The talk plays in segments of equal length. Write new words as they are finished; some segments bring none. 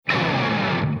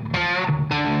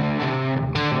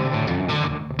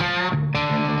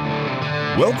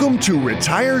Welcome to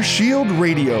RetireSHIELD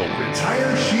Radio.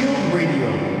 RetireSHIELD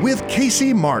Radio with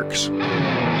Casey Marx.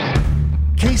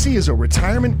 Casey is a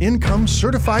retirement income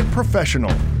certified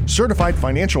professional, certified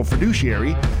financial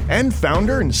fiduciary, and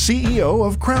founder and CEO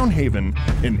of Crown Haven,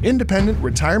 an independent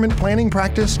retirement planning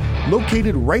practice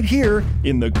located right here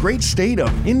in the great state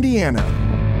of Indiana.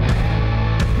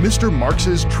 Mr.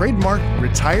 Marx's trademark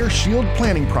RetireSHIELD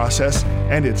planning process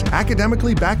and its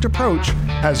academically backed approach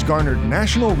has garnered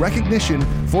national recognition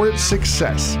for its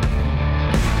success.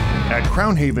 At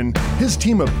Crown Haven, his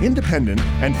team of independent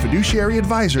and fiduciary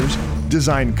advisors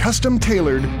design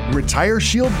custom-tailored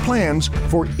RetireSHIELD plans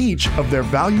for each of their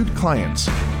valued clients,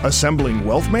 assembling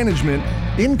wealth management,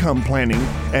 income planning,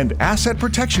 and asset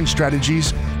protection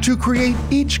strategies to create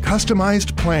each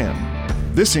customized plan.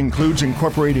 This includes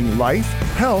incorporating life,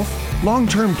 health,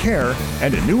 long-term care,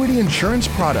 and annuity insurance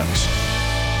products.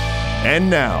 And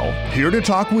now, here to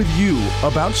talk with you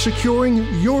about securing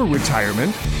your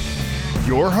retirement,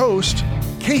 your host,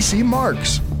 Casey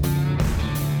Marx.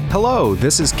 Hello,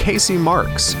 this is Casey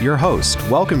Marx, your host,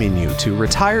 welcoming you to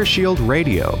RetireSHIELD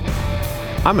Radio.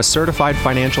 I'm a certified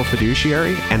financial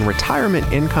fiduciary and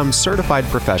retirement income certified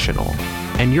professional,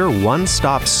 and your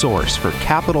one-stop source for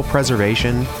capital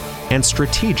preservation and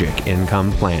strategic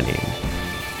income planning.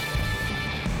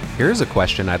 Here's a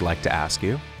question I'd like to ask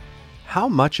you. How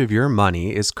much of your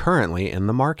money is currently in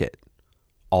the market?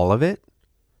 All of it?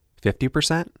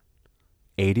 50%?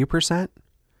 80%?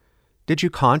 Did you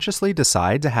consciously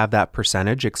decide to have that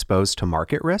percentage exposed to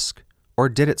market risk, or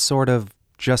did it sort of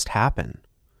just happen?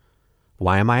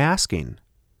 Why am I asking?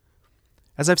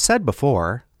 As I've said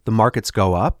before, the markets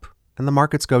go up and the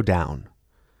markets go down.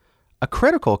 A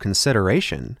critical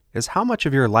consideration is how much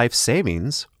of your life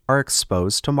savings are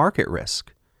exposed to market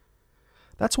risk.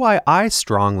 That's why I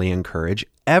strongly encourage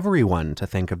everyone to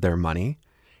think of their money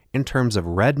in terms of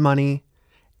red money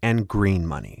and green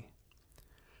money.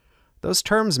 Those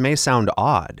terms may sound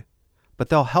odd, but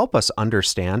they'll help us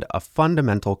understand a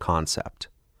fundamental concept.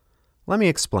 Let me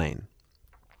explain.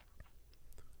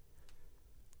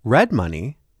 Red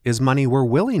money is money we're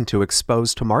willing to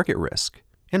expose to market risk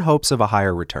in hopes of a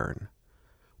higher return.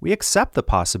 We accept the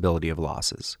possibility of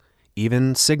losses,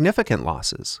 even significant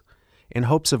losses, in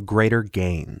hopes of greater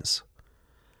gains.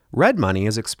 Red money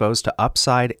is exposed to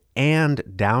upside and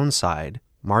downside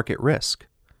market risk.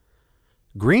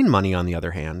 Green money, on the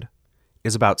other hand,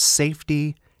 is about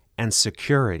safety and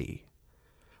security.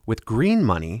 With green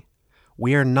money,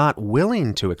 we are not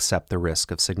willing to accept the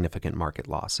risk of significant market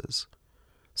losses,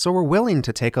 so we're willing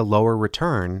to take a lower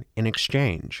return in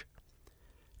exchange.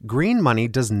 Green money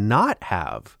does not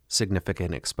have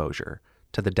significant exposure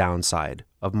to the downside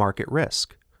of market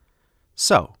risk.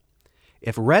 So,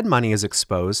 if red money is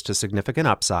exposed to significant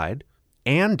upside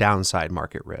and downside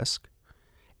market risk,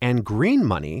 and green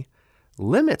money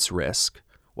limits risk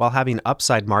while having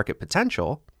upside market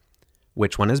potential,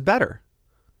 which one is better?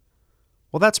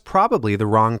 Well, that's probably the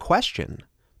wrong question,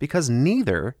 because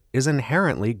neither is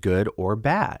inherently good or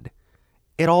bad.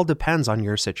 It all depends on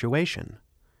your situation.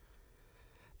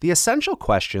 The essential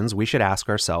questions we should ask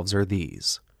ourselves are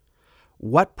these.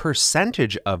 What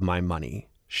percentage of my money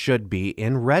should be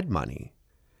in red money?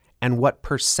 And what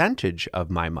percentage of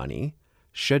my money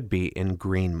should be in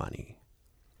green money?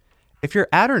 If you're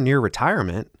at or near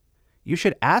retirement, you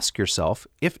should ask yourself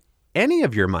if any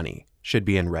of your money should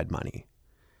be in red money.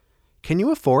 Can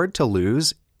you afford to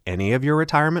lose any of your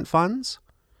retirement funds?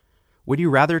 Would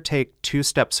you rather take 2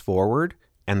 steps forward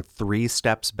and 3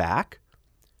 steps back?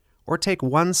 Or take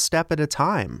 1 step at a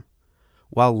time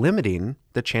while limiting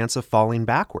the chance of falling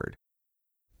backward?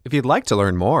 If you'd like to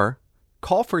learn more,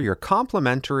 call for your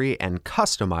complimentary and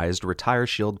customized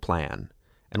RetireSHIELD plan.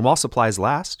 And while supplies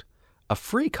last, a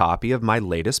free copy of my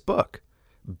latest book,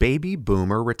 Baby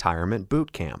Boomer Retirement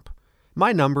Boot Camp.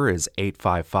 My number is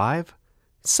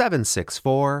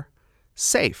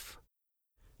 855-764-SAFE.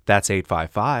 That's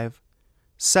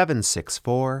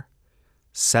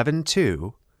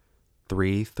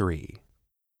 855-764-7233.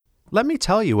 Let me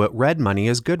tell you what red money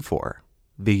is good for: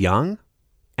 the young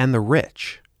and the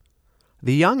rich.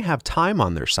 The young have time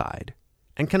on their side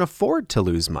and can afford to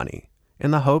lose money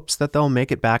in the hopes that they'll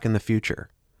make it back in the future.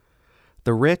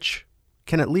 The rich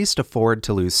can at least afford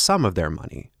to lose some of their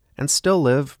money and still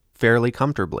live fairly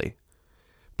comfortably.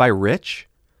 By rich,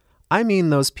 I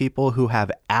mean those people who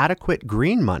have adequate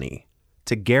green money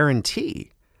to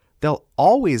guarantee they'll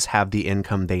always have the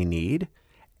income they need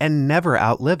and never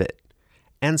outlive it,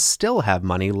 and still have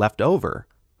money left over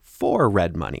for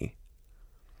red money.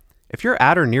 If you're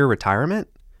at or near retirement,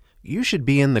 you should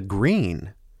be in the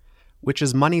green, which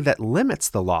is money that limits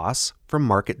the loss from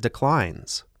market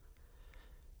declines.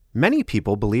 Many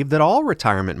people believe that all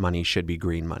retirement money should be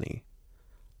green money.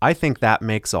 I think that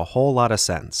makes a whole lot of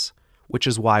sense, which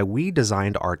is why we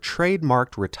designed our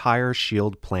trademarked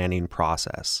RetireSHIELD planning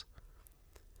process.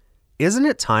 Isn't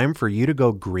it time for you to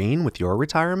go green with your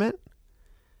retirement?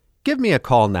 Give me a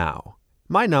call now.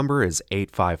 My number is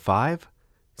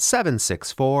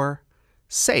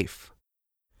 855-764-SAFE.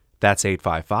 That's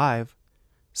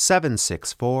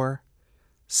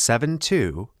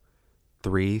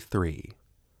 855-764-7233.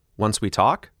 Once we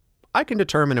talk, I can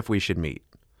determine if we should meet.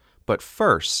 But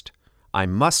first, I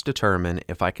must determine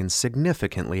if I can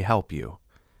significantly help you.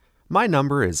 My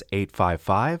number is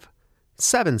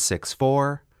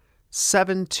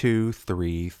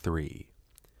 855-764-7233.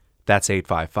 That's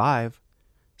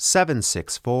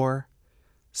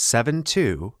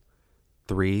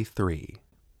 855-764-7233.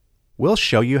 We'll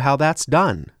show you how that's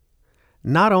done.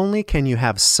 Not only can you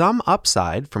have some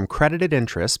upside from credited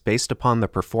interest based upon the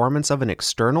performance of an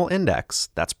external index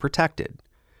that's protected,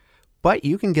 but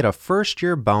you can get a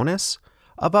first-year bonus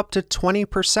of up to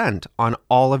 20% on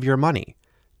all of your money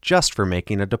just for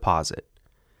making a deposit.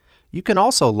 You can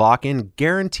also lock in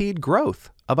guaranteed growth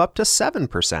of up to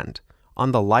 7%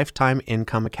 on the lifetime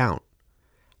income account.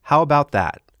 How about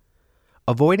that?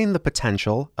 Avoiding the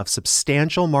potential of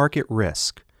substantial market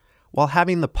risk while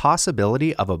having the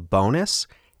possibility of a bonus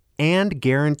and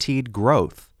guaranteed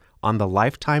growth on the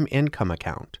lifetime income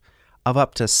account of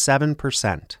up to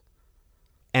 7%.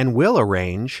 And we'll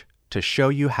arrange to show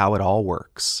you how it all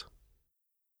works.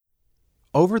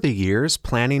 Over the years,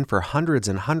 planning for hundreds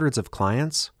and hundreds of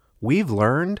clients, we've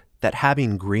learned that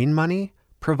having green money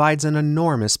provides an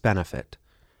enormous benefit,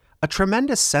 a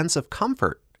tremendous sense of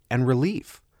comfort and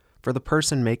relief for the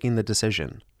person making the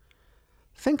decision.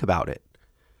 Think about it.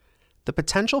 The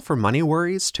potential for money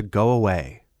worries to go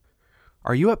away.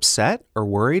 Are you upset or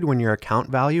worried when your account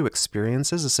value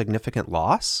experiences a significant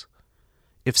loss?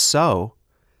 If so,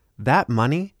 that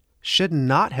money should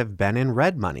not have been in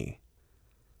red money.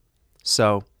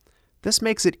 So, this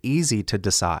makes it easy to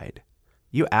decide.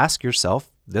 You ask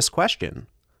yourself this question: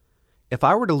 if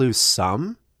I were to lose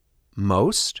some,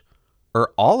 most,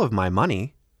 or all of my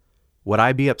money, would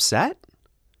I be upset?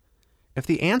 If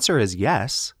the answer is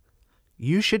yes,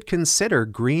 you should consider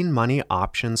green money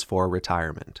options for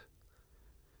retirement.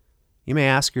 You may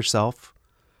ask yourself,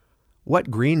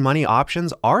 what green money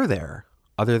options are there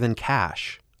other than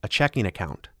cash, a checking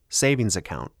account, savings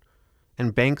account,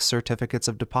 and bank certificates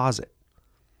of deposit?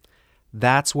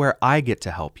 That's where I get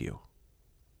to help you.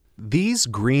 These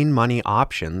green money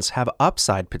options have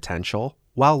upside potential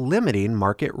while limiting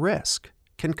market risk,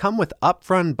 can come with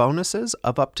upfront bonuses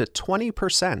of up to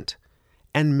 20%,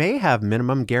 and may have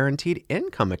minimum guaranteed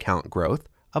income account growth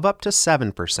of up to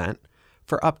 7%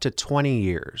 for up to 20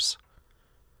 years.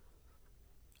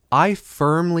 I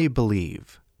firmly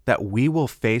believe that we will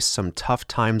face some tough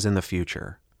times in the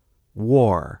future.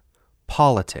 War,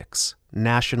 politics,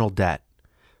 national debt,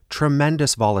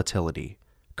 tremendous volatility,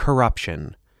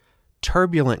 corruption,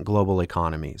 turbulent global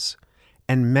economies,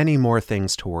 and many more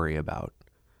things to worry about.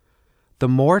 The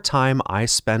more time I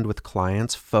spend with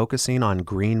clients focusing on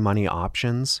green money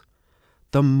options,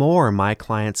 the more my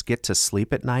clients get to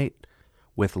sleep at night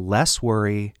with less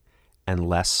worry and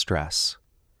less stress.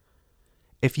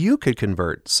 If you could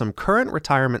convert some current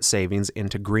retirement savings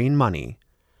into green money,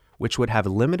 which would have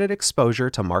limited exposure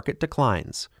to market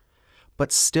declines,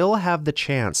 but still have the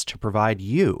chance to provide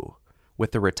you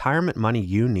with the retirement money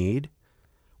you need,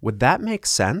 would that make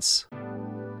sense?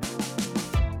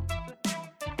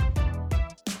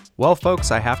 Well, folks,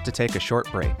 I have to take a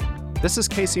short break. This is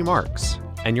Casey Marx,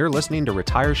 and you're listening to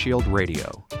RetireSHIELD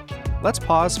Radio. Let's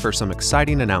pause for some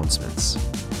exciting announcements.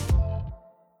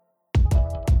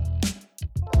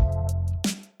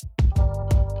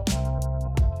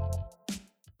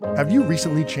 Have you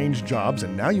recently changed jobs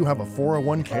and now you have a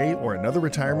 401k or another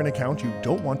retirement account you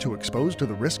don't want to expose to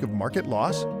the risk of market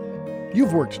loss?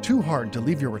 You've worked too hard to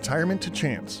leave your retirement to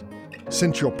chance.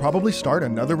 Since you'll probably start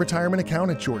another retirement account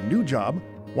at your new job,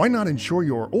 why not ensure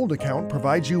your old account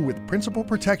provides you with principal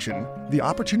protection, the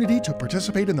opportunity to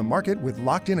participate in the market with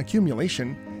locked-in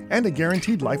accumulation, and a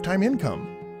guaranteed lifetime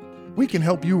income? We can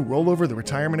help you roll over the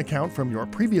retirement account from your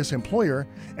previous employer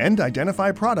and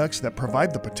identify products that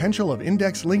provide the potential of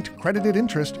index-linked credited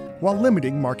interest while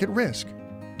limiting market risk.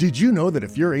 Did you know that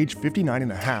if you're age 59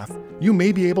 and a half, you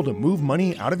may be able to move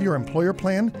money out of your employer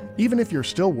plan even if you're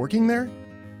still working there?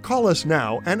 Call us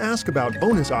now and ask about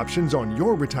bonus options on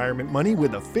your retirement money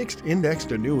with a fixed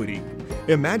indexed annuity.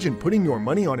 Imagine putting your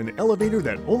money on an elevator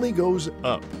that only goes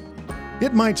up.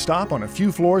 It might stop on a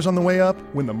few floors on the way up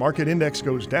when the market index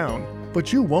goes down,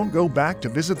 but you won't go back to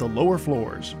visit the lower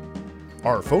floors.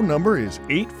 Our phone number is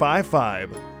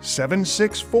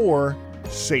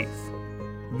 855-764-SAFE.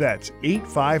 That's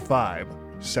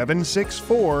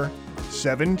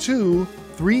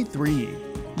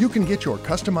 855-764-7233. You can get your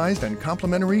customized and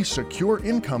complimentary secure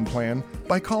income plan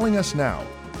by calling us now.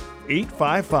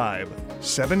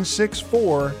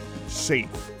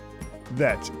 855-764-SAFE.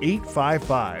 That's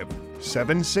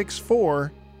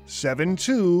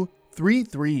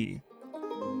 855-764-7233.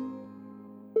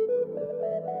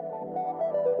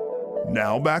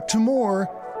 Now back to more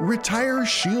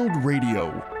RetireSHIELD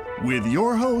Radio with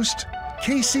your host,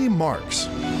 Casey Marx.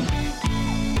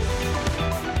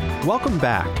 Welcome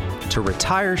back to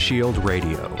RetireSHIELD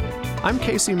Radio. I'm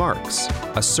Casey Marx,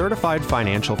 a certified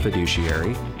financial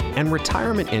fiduciary and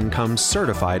retirement income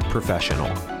certified professional.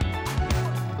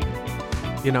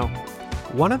 You know,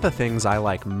 one of the things I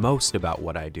like most about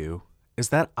what I do is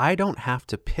that I don't have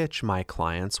to pitch my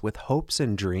clients with hopes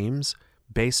and dreams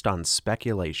based on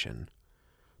speculation.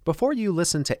 Before you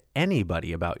listen to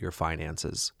anybody about your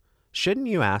finances, shouldn't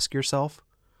you ask yourself,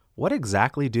 what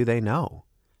exactly do they know?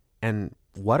 And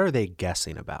what are they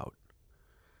guessing about?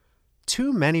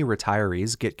 Too many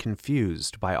retirees get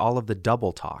confused by all of the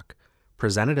double talk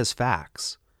presented as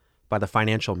facts by the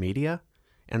financial media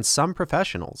and some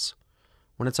professionals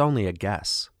when it's only a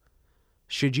guess.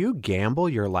 Should you gamble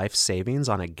your life savings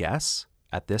on a guess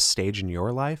at this stage in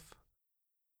your life?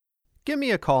 Give me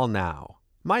a call now.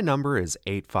 My number is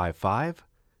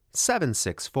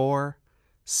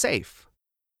 855-764-SAFE.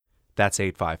 That's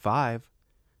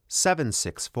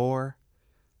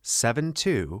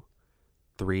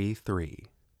 855-764-7233.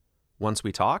 Once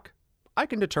we talk, I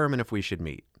can determine if we should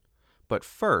meet. But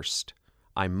first,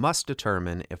 I must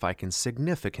determine if I can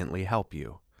significantly help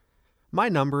you. My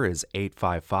number is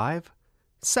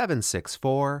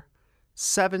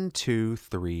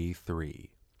 855-764-7233.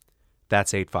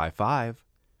 That's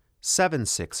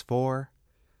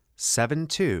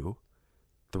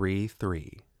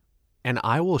 855-764-7233. And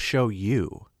I will show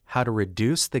you how to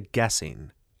reduce the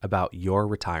guessing about your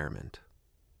retirement.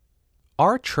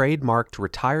 Our trademarked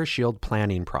RetireSHIELD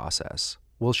planning process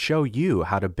will show you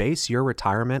how to base your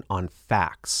retirement on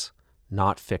facts,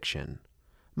 not fiction.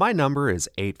 My number is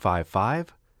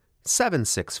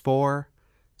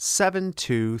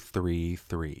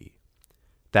 855-764-7233.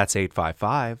 That's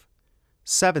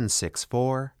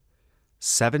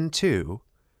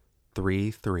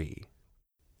 855-764-7233.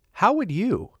 How would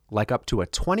you like up to a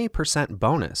 20%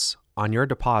 bonus on your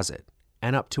deposit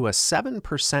and up to a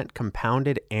 7%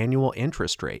 compounded annual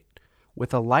interest rate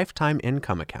with a lifetime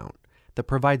income account that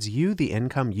provides you the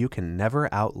income you can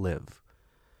never outlive?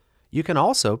 You can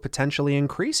also potentially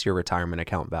increase your retirement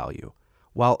account value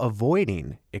while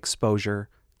avoiding exposure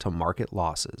to market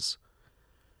losses.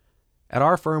 At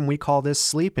our firm, we call this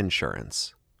sleep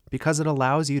insurance because it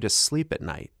allows you to sleep at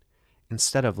night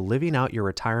instead of living out your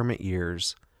retirement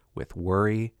years with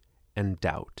worry and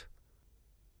doubt.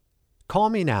 Call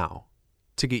me now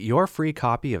to get your free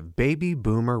copy of Baby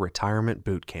Boomer Retirement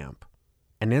Bootcamp,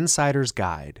 an insider's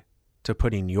guide to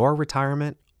putting your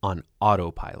retirement on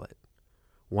autopilot.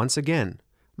 Once again,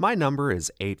 my number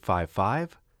is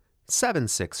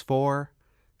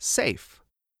 855-764-SAFE.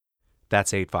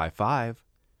 That's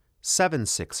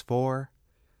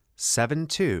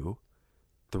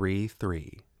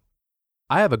 855-764-7233.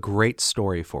 I have a great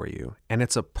story for you, and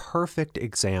it's a perfect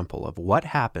example of what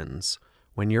happens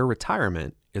when your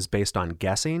retirement is based on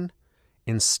guessing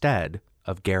instead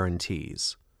of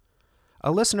guarantees.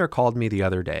 A listener called me the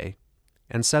other day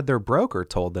and said their broker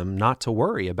told them not to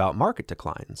worry about market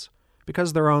declines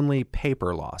because they're only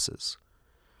paper losses.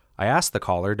 I asked the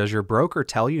caller, does your broker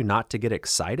tell you not to get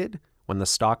excited when the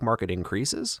stock market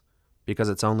increases because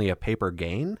it's only a paper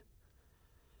gain?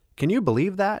 Can you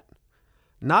believe that?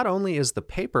 Not only is the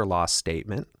paper loss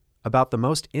statement about the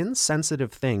most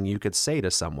insensitive thing you could say to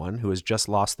someone who has just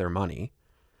lost their money,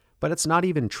 but it's not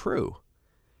even true.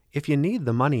 If you need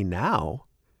the money now,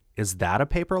 is that a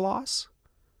paper loss?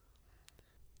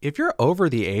 If you're over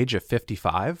the age of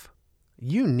 55,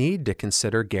 you need to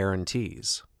consider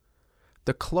guarantees.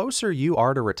 The closer you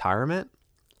are to retirement,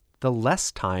 the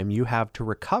less time you have to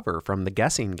recover from the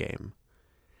guessing game.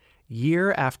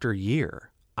 Year after year,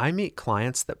 I meet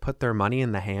clients that put their money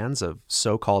in the hands of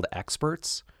so-called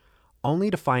experts,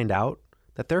 only to find out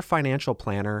that their financial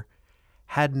planner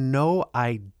had no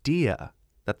idea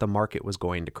that the market was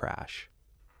going to crash.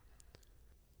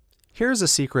 Here's a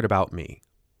secret about me.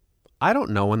 I don't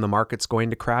know when the market's going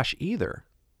to crash either.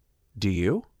 Do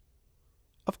you?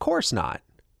 Of course not.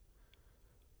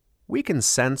 We can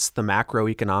sense the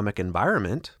macroeconomic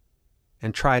environment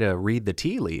and try to read the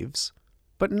tea leaves,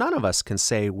 but none of us can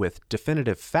say with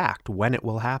definitive fact when it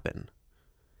will happen.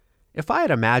 If I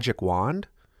had a magic wand,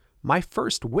 my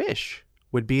first wish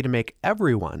would be to make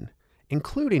everyone,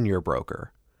 including your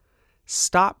broker,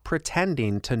 stop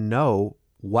pretending to know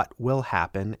what will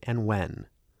happen and when.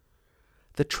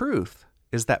 The truth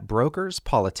is that brokers,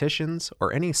 politicians,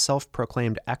 or any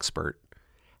self-proclaimed expert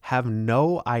have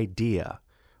no idea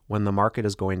when the market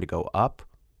is going to go up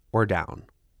or down.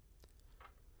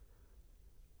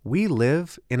 We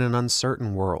live in an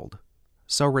uncertain world,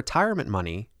 so retirement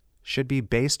money should be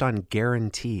based on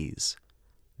guarantees,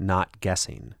 not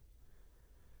guessing.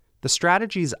 The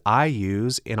strategies I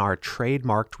use in our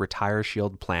trademarked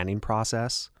RetireSHIELD planning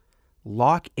process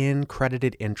lock in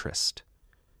credited interest.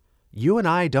 You and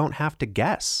I don't have to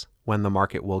guess when the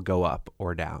market will go up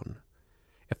or down.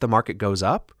 If the market goes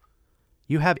up,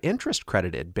 you have interest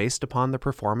credited based upon the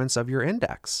performance of your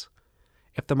index.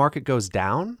 If the market goes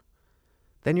down,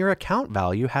 then your account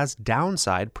value has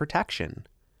downside protection.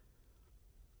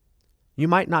 You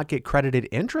might not get credited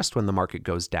interest when the market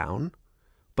goes down,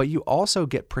 but you also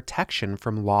get protection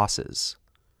from losses.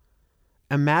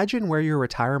 Imagine where your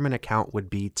retirement account would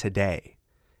be today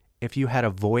if you had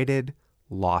avoided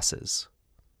losses.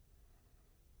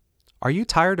 Are you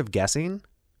tired of guessing?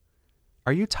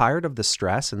 Are you tired of the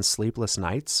stress and sleepless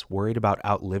nights worried about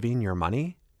outliving your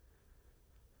money?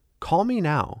 Call me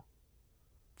now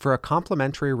for a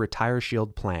complimentary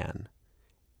RetireSHIELD plan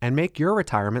and make your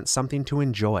retirement something to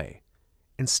enjoy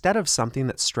instead of something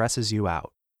that stresses you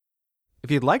out. If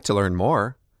you'd like to learn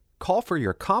more, call for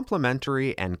your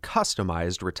complimentary and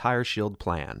customized RetireSHIELD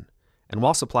plan, and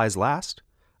while supplies last,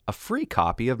 a free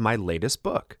copy of my latest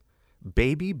book,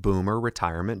 Baby Boomer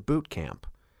Retirement Boot Camp.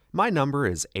 My number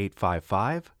is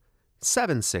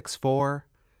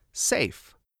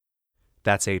 855-764-SAFE.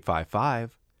 That's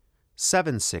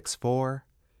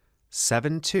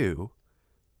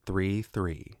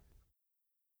 855-764-7233.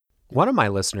 One of my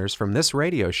listeners from this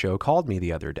radio show called me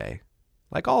the other day.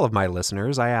 Like all of my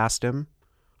listeners, I asked him,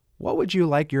 "What would you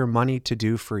like your money to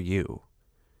do for you?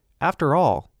 After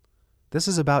all, this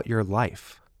is about your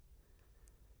life."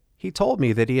 He told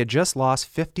me that he had just lost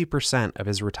 50% of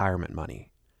his retirement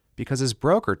money because his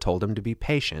broker told him to be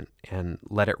patient and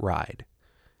let it ride.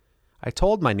 I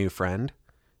told my new friend,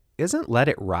 "Isn't let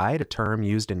it ride a term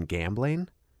used in gambling?"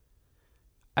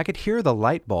 I could hear the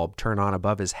light bulb turn on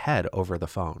above his head over the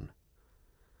phone.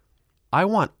 I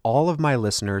want all of my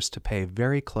listeners to pay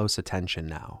very close attention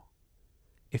now.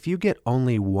 If you get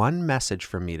only one message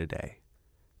from me today,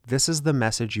 this is the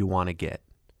message you want to get.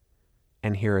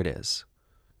 And here it is.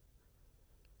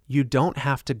 You don't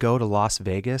have to go to Las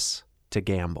Vegas to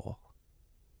gamble.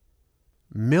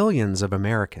 Millions of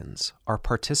Americans are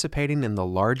participating in the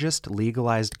largest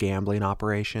legalized gambling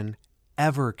operation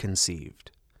ever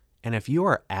conceived. And if you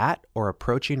are at or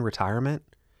approaching retirement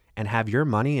and have your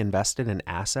money invested in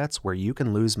assets where you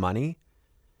can lose money,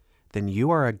 then you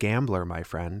are a gambler, my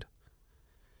friend.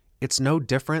 It's no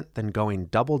different than going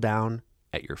double down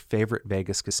at your favorite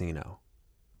Vegas casino.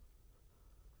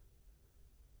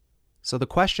 So the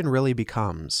question really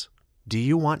becomes, do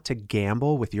you want to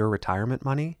gamble with your retirement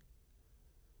money?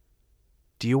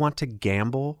 Do you want to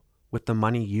gamble with the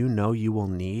money you know you will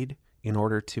need in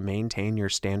order to maintain your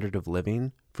standard of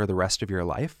living for the rest of your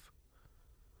life?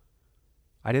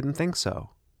 I didn't think so.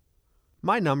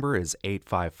 My number is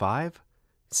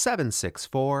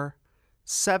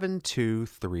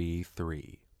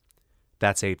 855-764-7233.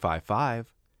 That's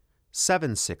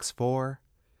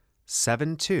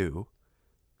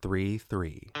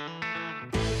 855-764-7233.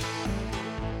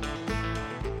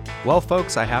 Well,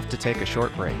 folks, I have to take a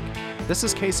short break. This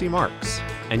is Casey Marx,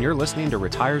 and you're listening to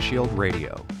RetireSHIELD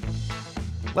Radio.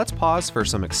 Let's pause for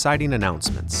some exciting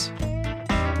announcements.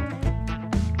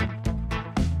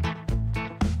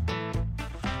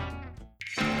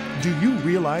 Do you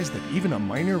realize that even a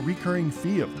minor recurring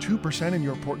fee of 2% in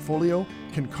your portfolio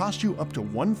can cost you up to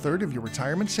 1/3 of your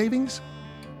retirement savings?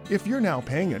 If you're now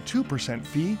paying a 2%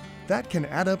 fee, that can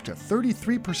add up to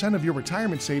 33% of your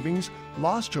retirement savings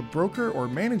lost to broker or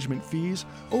management fees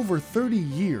over 30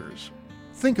 years.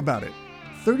 Think about it.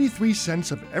 33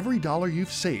 cents of every dollar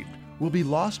you've saved will be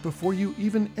lost before you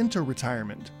even enter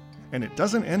retirement. And it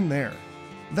doesn't end there.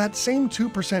 That same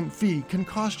 2% fee can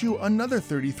cost you another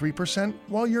 33%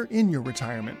 while you're in your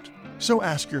retirement. So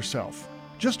ask yourself,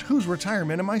 just whose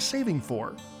retirement am I saving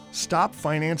for? Stop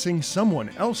financing someone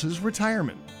else's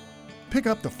retirement. Pick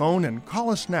up the phone and call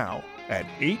us now at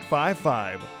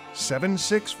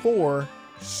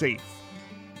 855-764-SAFE.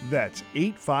 That's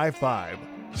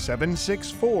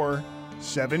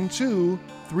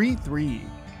 855-764-7233.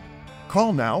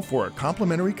 Call now for a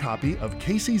complimentary copy of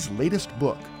Casey's latest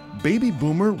book, Baby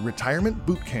Boomer Retirement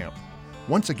Boot Camp.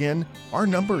 Once again, our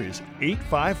number is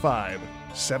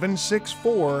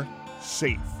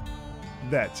 855-764-SAFE.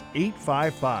 That's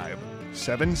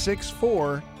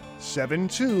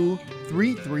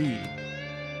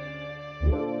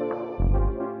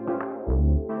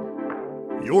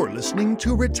 855-764-7233. You're listening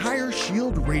to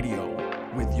RetireSHIELD Radio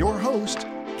with your host,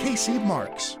 Casey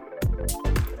Marx.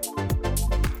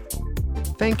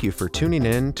 Thank you for tuning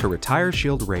in to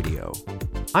RetireSHIELD Radio.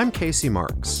 I'm Casey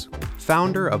Marx,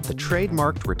 founder of the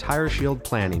trademarked RetireSHIELD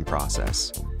planning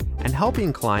process, and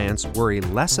helping clients worry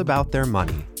less about their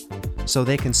money so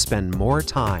they can spend more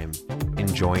time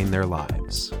enjoying their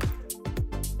lives.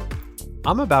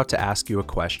 I'm about to ask you a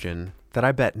question that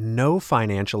I bet no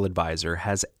financial advisor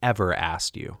has ever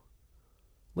asked you.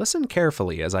 Listen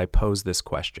carefully as I pose this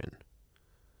question.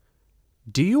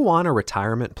 Do you want a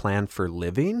retirement plan for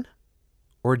living,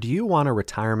 or do you want a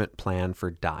retirement plan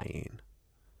for dying?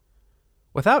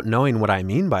 Without knowing what I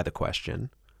mean by the question,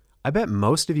 I bet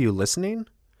most of you listening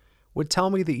would tell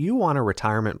me that you want a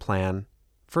retirement plan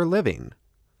for living.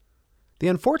 The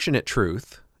unfortunate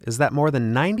truth is that more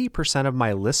than 90% of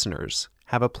my listeners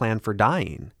have a plan for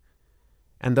dying.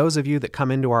 And those of you that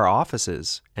come into our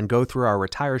offices and go through our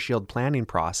RetireSHIELD planning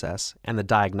process and the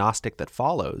diagnostic that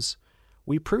follows,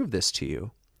 we prove this to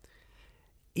you.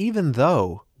 Even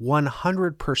though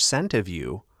 100% of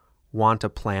you want a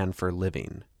plan for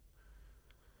living.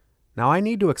 Now, I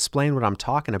need to explain what I'm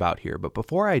talking about here, but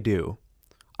before I do,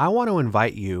 I want to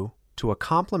invite you to a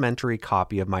complimentary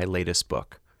copy of my latest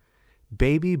book,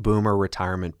 Baby Boomer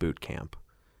Retirement Bootcamp,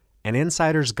 an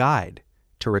insider's guide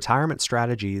to retirement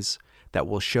strategies that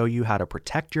will show you how to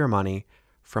protect your money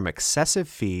from excessive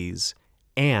fees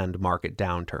and market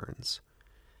downturns.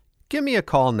 Give me a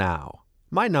call now.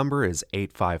 My number is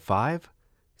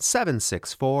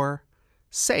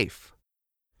 855-764-SAFE.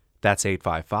 That's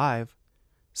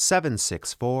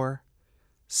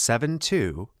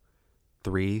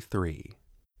 855-764-7233.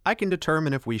 I can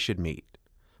determine if we should meet,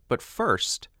 but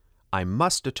first, I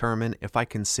must determine if I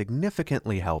can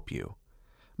significantly help you.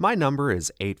 My number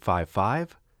is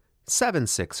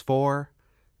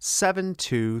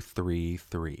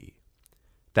 855-764-7233.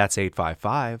 That's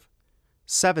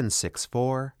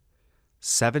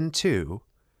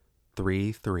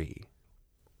 855-764-7233.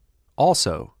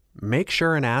 Also, make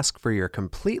sure and ask for your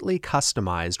completely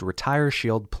customized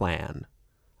RetireSHIELD plan.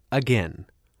 Again,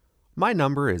 my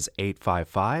number is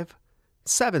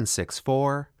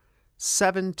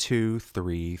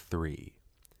 855-764-7233.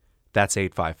 That's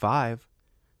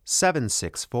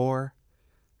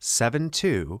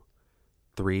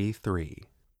 855-764-7233.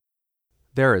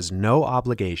 There is no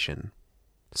obligation.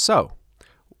 So,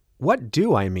 what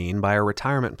do I mean by a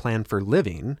retirement plan for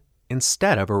living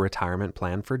instead of a retirement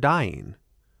plan for dying?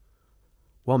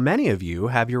 Well, many of you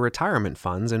have your retirement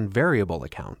funds in variable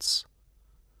accounts.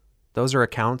 Those are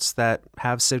accounts that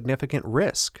have significant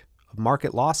risk of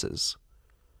market losses.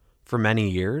 For many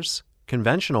years,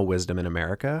 conventional wisdom in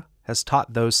America has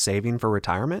taught those saving for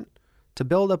retirement to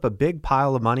build up a big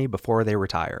pile of money before they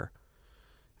retire.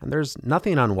 And there's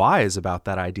nothing unwise about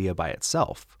that idea by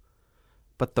itself.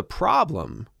 But the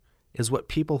problem is what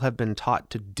people have been taught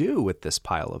to do with this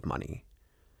pile of money.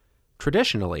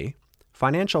 Traditionally,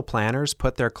 financial planners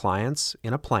put their clients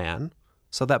in a plan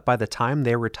so that by the time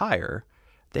they retire,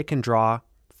 they can draw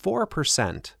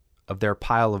 4% of their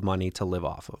pile of money to live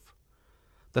off of.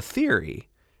 The theory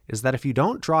is that if you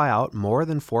don't draw out more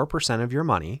than 4% of your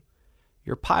money,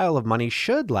 your pile of money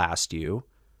should last you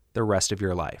the rest of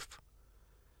your life.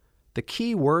 The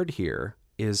key word here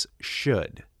is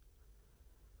should.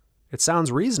 It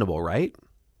sounds reasonable, right?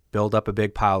 Build up a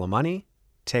big pile of money,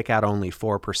 take out only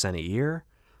 4% a year,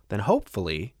 then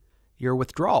hopefully your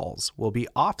withdrawals will be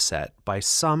offset by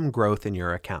some growth in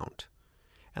your account,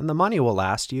 and the money will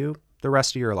last you the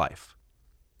rest of your life.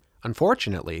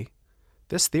 Unfortunately,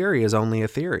 this theory is only a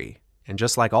theory, and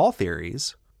just like all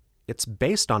theories, it's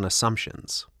based on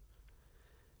assumptions.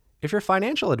 If your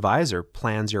financial advisor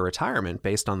plans your retirement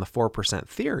based on the 4%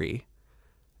 theory,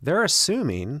 they're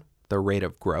assuming the rate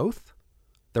of growth,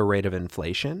 the rate of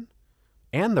inflation,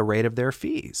 and the rate of their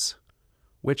fees,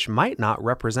 which might not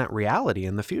represent reality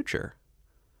in the future.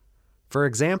 For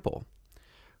example,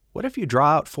 what if you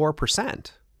draw out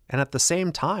 4% and at the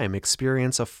same time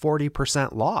experience a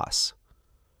 40% loss?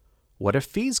 What if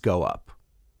fees go up?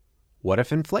 What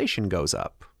if inflation goes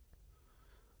up?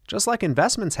 Just like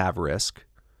investments have risk,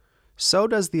 so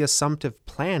does the assumptive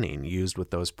planning used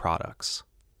with those products.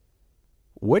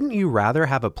 Wouldn't you rather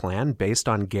have a plan based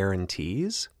on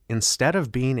guarantees instead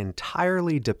of being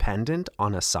entirely dependent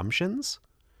on assumptions?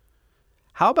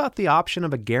 How about the option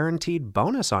of a guaranteed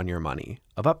bonus on your money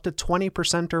of up to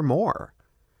 20% or more?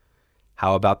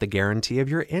 How about the guarantee of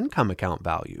your income account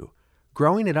value,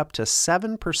 growing it up to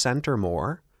 7% or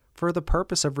more for the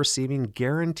purpose of receiving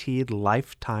guaranteed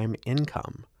lifetime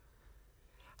income?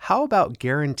 How about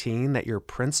guaranteeing that your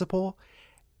principal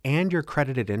and your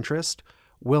credited interest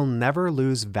will never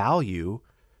lose value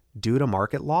due to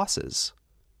market losses?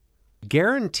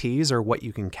 Guarantees are what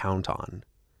you can count on,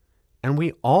 and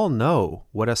we all know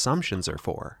what assumptions are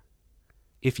for.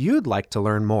 If you'd like to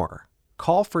learn more,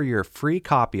 call for your free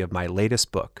copy of my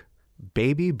latest book,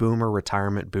 Baby Boomer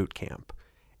Retirement Bootcamp,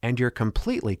 and your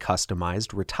completely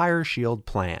customized RetireSHIELD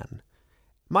plan.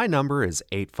 My number is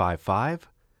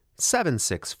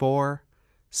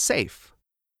 855-764-SAFE.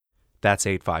 That's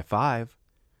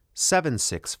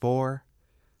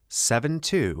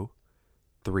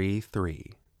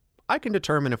 855-764-7233. I can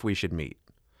determine if we should meet,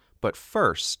 but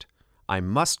first, I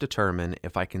must determine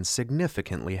if I can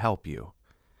significantly help you.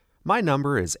 My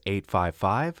number is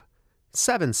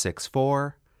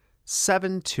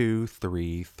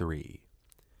 855-764-7233.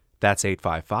 That's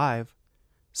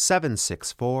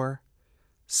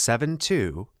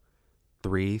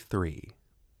 855-764-7233.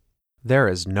 There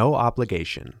is no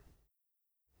obligation.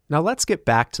 Now let's get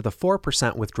back to the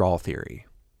 4% withdrawal theory.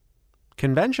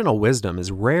 Conventional wisdom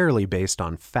is rarely based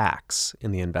on facts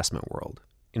in the investment world.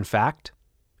 In fact,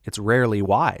 it's rarely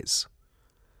wise.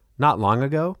 Not long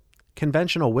ago,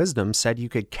 conventional wisdom said you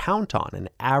could count on an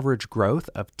average growth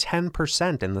of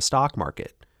 10% in the stock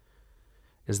market.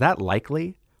 Is that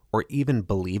likely or even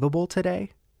believable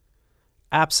today?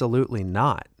 Absolutely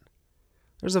not.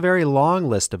 There's a very long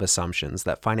list of assumptions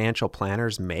that financial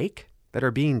planners make that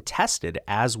are being tested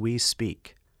as we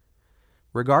speak.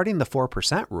 Regarding the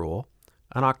 4% rule,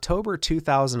 an October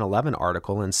 2011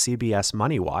 article in CBS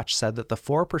Money Watch said that the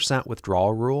 4%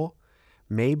 withdrawal rule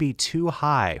may be too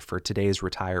high for today's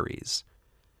retirees.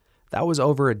 That was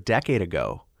over a decade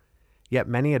ago, yet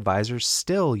many advisors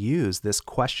still use this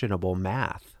questionable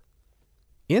math.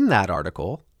 In that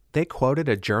article, they quoted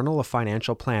a Journal of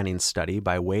Financial Planning study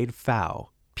by Wade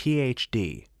Pfau,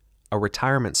 Ph.D., a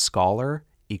retirement scholar,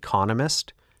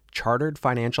 economist, chartered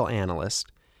financial analyst,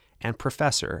 and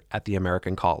professor at the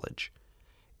American College.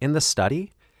 In the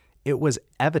study, it was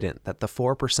evident that the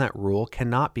 4% rule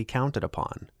cannot be counted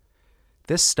upon.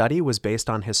 This study was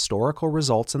based on historical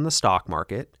results in the stock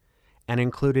market and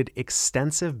included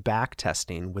extensive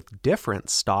backtesting with different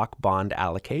stock-bond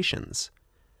allocations.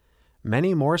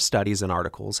 Many more studies and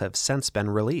articles have since been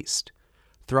released,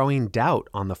 throwing doubt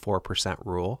on the 4%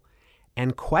 rule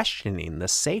and questioning the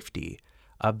safety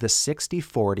of the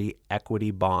 60/40 equity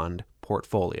bond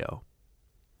portfolio.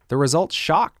 The results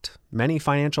shocked many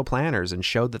financial planners and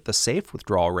showed that the safe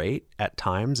withdrawal rate at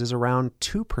times is around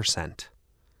 2%.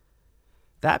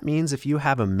 That means if you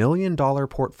have $1 million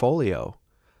portfolio,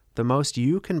 the most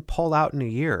you can pull out in a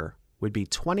year would be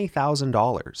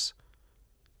 $20,000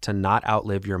 to not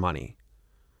outlive your money.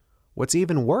 What's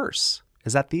even worse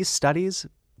is that these studies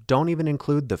don't even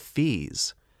include the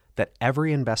fees that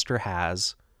every investor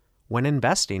has when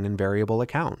investing in variable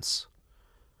accounts.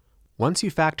 Once you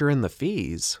factor in the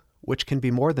fees, which can be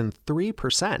more than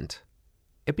 3%,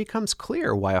 it becomes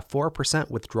clear why a 4%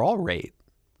 withdrawal rate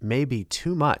may be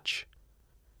too much.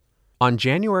 On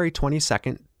January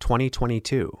 22,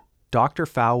 2022, Dr.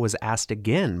 Pfau was asked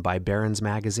again by Barron's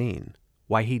Magazine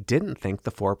why he didn't think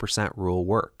the 4% rule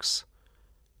works.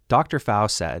 Dr. Pfau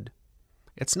said,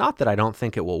 "It's not that I don't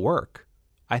think it will work.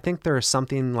 I think there is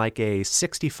something like a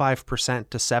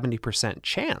 65% to 70%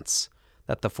 chance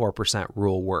that the 4%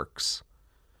 rule works."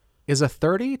 Is a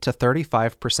 30 to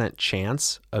 35%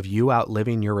 chance of you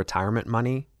outliving your retirement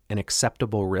money an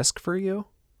acceptable risk for you?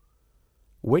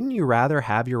 Wouldn't you rather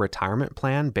have your retirement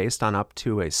plan based on up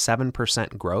to a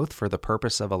 7% growth for the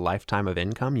purpose of a lifetime of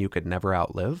income you could never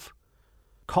outlive?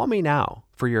 Call me now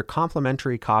for your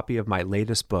complimentary copy of my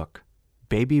latest book,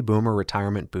 Baby Boomer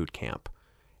Retirement Bootcamp,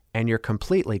 and your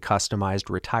completely customized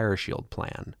RetireSHIELD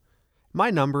plan.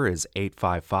 My number is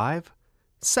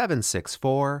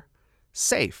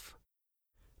 855-764-SAFE.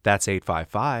 That's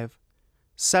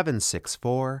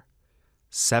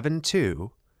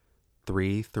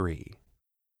 855-764-7233.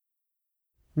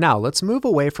 Now let's move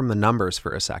away from the numbers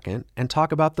for a second and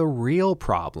talk about the real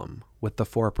problem with the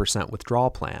 4% withdrawal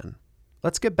plan.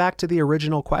 Let's get back to the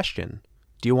original question.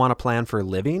 Do you want a plan for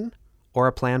living or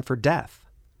a plan for death?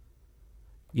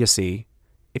 You see,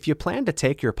 if you plan to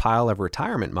take your pile of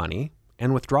retirement money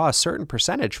and withdraw a certain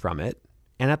percentage from it,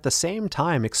 and at the same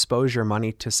time expose your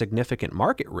money to significant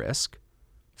market risk,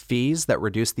 fees that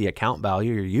reduce the account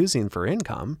value you're using for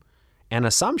income, and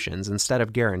assumptions instead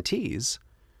of guarantees,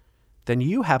 then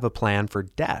you have a plan for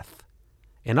death.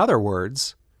 In other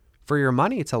words, for your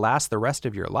money to last the rest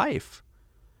of your life,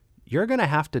 you're going to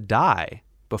have to die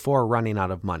before running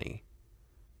out of money.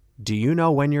 Do you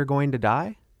know when you're going to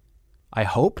die? I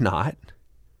hope not.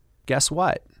 Guess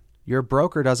what? Your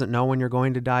broker doesn't know when you're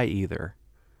going to die either.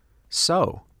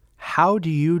 So, how do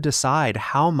you decide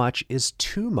how much is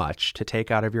too much to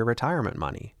take out of your retirement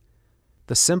money?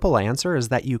 The simple answer is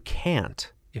that you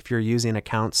can't if you're using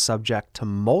accounts subject to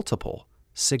multiple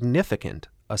significant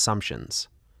assumptions.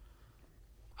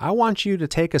 I want you to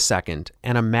take a second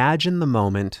and imagine the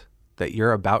moment that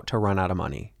you're about to run out of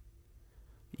money.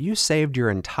 You saved your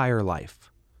entire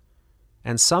life,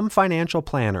 and some financial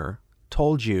planner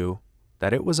told you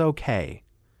that it was okay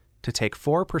to take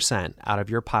 4% out of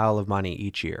your pile of money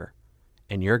each year,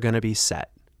 and you're going to be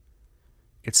set.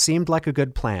 It seemed like a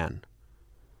good plan,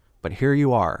 but here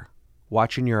you are,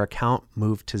 watching your account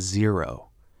move to zero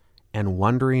and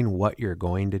wondering what you're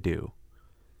going to do.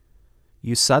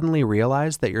 You suddenly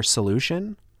realize that your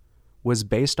solution was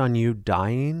based on you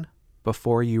dying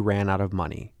before you ran out of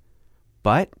money,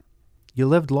 but you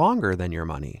lived longer than your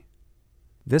money.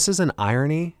 This is an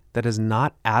irony that is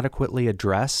not adequately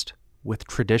addressed with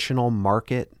traditional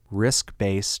market,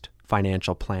 risk-based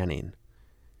financial planning.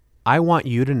 I want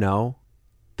you to know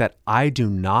that I do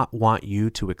not want you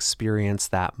to experience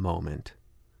that moment.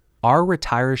 Our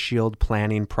RetireSHIELD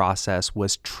planning process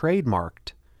was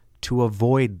trademarked to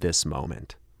avoid this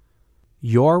moment.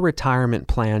 Your retirement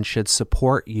plan should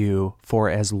support you for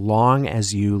as long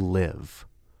as you live.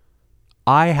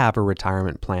 I have a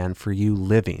retirement plan for you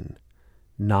living,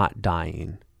 not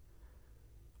dying.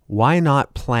 Why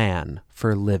not plan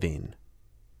for living?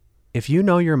 If you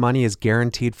know your money is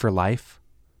guaranteed for life,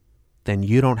 then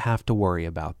you don't have to worry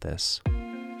about this.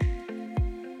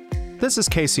 This is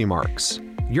Casey Marx,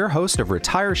 your host of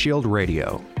RetireSHIELD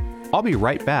Radio. I'll be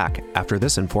right back after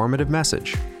this informative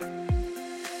message.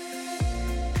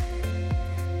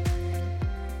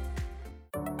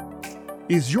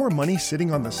 Is your money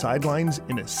sitting on the sidelines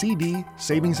in a CD,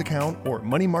 savings account, or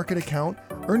money market account,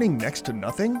 earning next to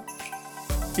nothing?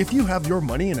 If you have your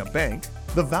money in a bank,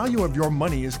 the value of your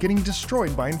money is getting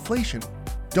destroyed by inflation.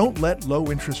 Don't let low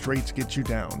interest rates get you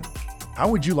down. How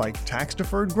would you like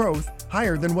tax-deferred growth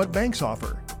higher than what banks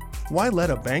offer? Why let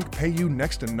a bank pay you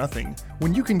next to nothing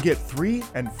when you can get 3-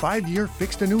 and 5-year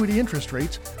fixed annuity interest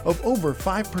rates of over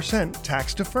 5%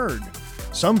 tax-deferred?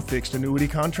 Some fixed annuity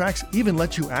contracts even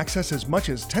let you access as much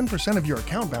as 10% of your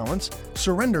account balance,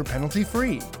 surrender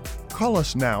penalty-free. Call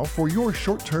us now for your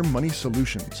short-term money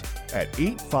solutions at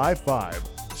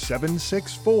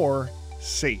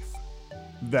 855-764-SAFE.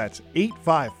 That's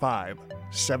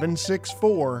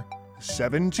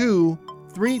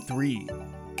 855-764-7233.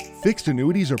 Fixed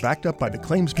annuities are backed up by the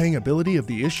claims-paying ability of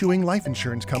the issuing life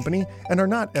insurance company and are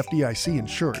not FDIC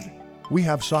insured. We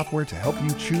have software to help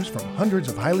you choose from hundreds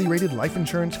of highly rated life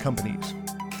insurance companies.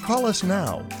 Call us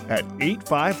now at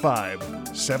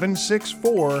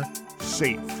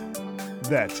 855-764-SAFE.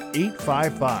 That's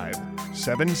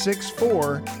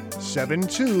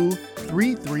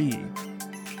 855-764-7233.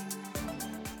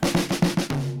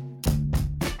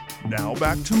 Now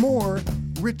back to more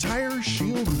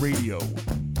RetireSHIELD Radio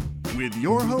with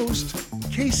your host,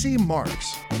 Casey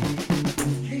Marx.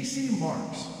 Casey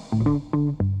Marx.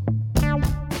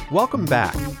 Welcome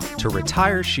back to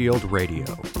RetireSHIELD Radio.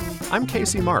 I'm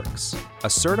Casey Marx, a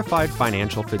certified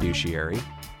financial fiduciary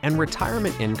and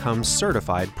retirement income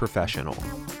certified professional.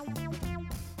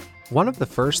 One of the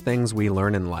first things we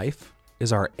learn in life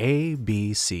is our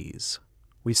ABCs.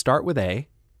 We start with A,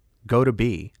 go to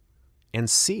B, and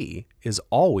C is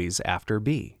always after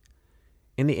B.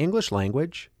 In the English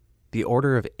language, the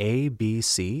order of A, B,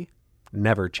 C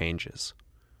never changes.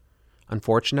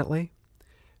 Unfortunately,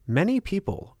 many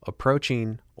people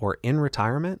approaching or in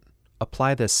retirement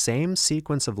apply the same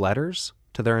sequence of letters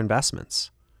to their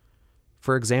investments.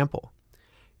 For example,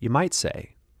 you might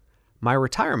say, my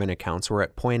retirement accounts were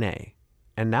at point A,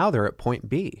 and now they're at point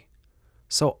B.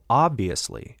 So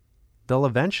obviously, they'll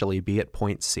eventually be at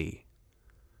point C.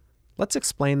 Let's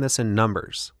explain this in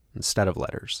numbers instead of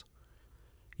letters.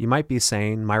 You might be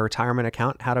saying, my retirement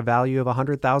account had a value of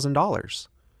 $100,000.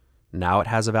 Now it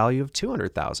has a value of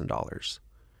 $200,000.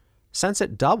 Since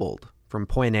it doubled from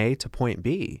point A to point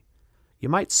B, you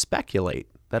might speculate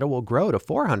that it will grow to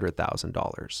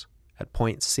 $400,000 at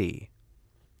point C.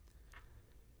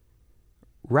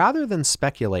 Rather than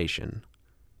speculation,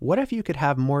 what if you could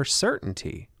have more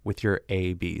certainty with your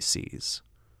ABCs?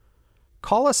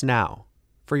 Call us now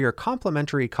for your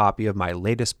complimentary copy of my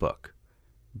latest book,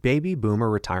 Baby Boomer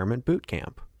Retirement Boot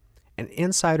Camp, an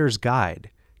insider's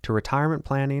guide to retirement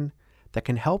planning that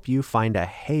can help you find a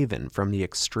haven from the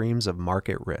extremes of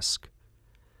market risk.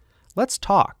 Let's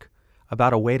talk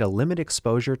about a way to limit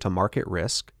exposure to market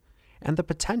risk and the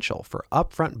potential for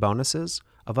upfront bonuses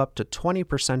of up to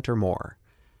 20% or more,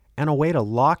 and a way to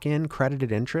lock in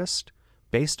credited interest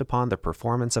based upon the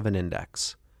performance of an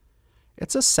index.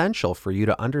 It's essential for you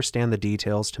to understand the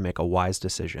details to make a wise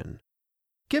decision.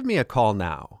 Give me a call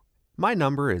now. My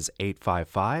number is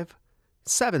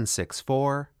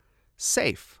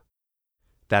 855-764-SAFE.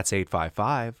 That's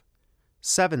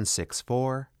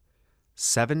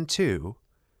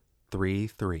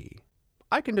 855-764-7233.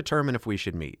 I can determine if we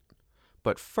should meet.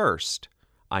 But first,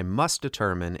 I must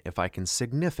determine if I can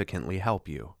significantly help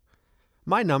you.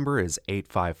 My number is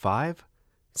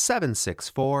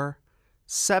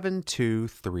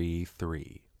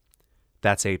 855-764-7233.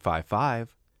 That's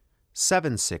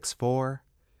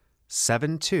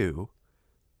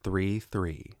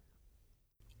 855-764-7233.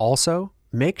 Also,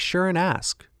 make sure and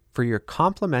ask for your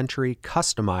complimentary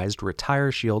customized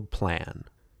RetireSHIELD plan.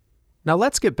 Now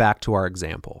let's get back to our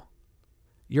example.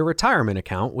 Your retirement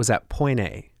account was at point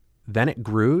A, then it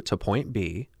grew to point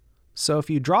B. So if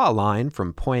you draw a line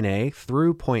from point A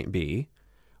through point B,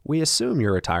 we assume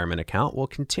your retirement account will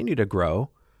continue to grow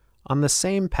on the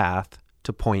same path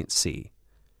to point C.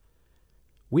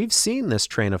 We've seen this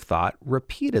train of thought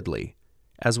repeatedly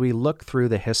as we look through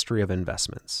the history of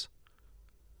investments.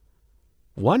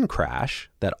 One crash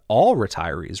that all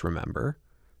retirees remember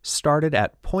started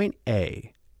at point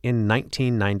A in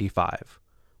 1995,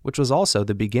 which was also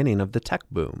the beginning of the tech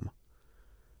boom.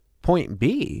 Point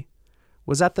B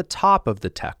was at the top of the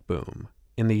tech boom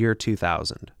in the year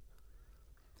 2000.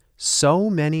 So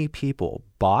many people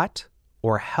bought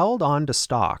or held on to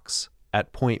stocks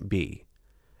at point B,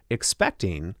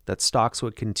 expecting that stocks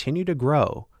would continue to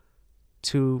grow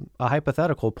to a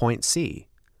hypothetical point C.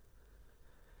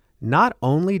 Not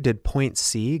only did point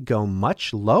C go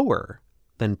much lower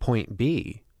than point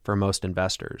B for most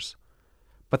investors,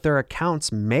 but their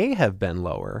accounts may have been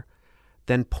lower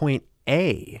than point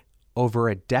A over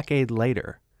a decade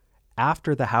later,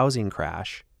 after the housing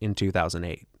crash in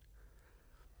 2008.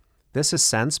 This has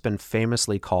since been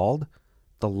famously called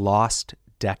the lost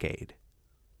decade.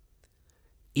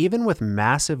 Even with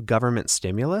massive government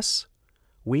stimulus,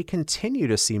 we continue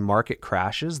to see market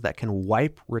crashes that can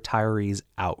wipe retirees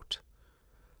out.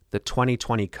 The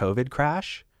 2020 COVID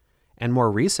crash, and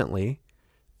more recently,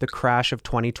 the crash of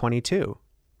 2022.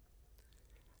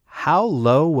 How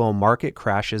low will market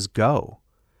crashes go?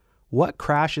 What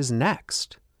crashes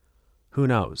next? Who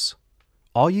knows?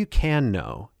 All you can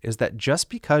know is that just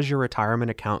because your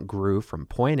retirement account grew from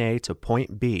point A to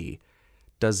point B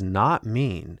does not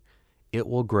mean it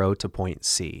will grow to point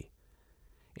C.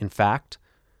 In fact,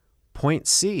 point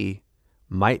C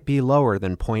might be lower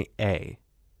than point A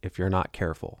if you're not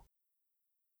careful.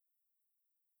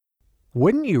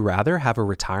 Wouldn't you rather have a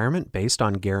retirement based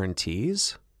on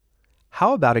guarantees?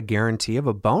 How about a guarantee of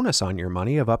a bonus on your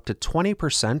money of up to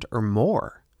 20% or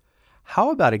more?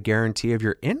 How about a guarantee of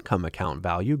your income account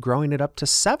value growing it up to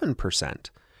 7%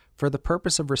 for the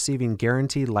purpose of receiving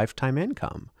guaranteed lifetime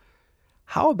income?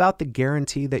 How about the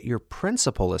guarantee that your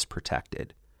principal is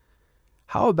protected?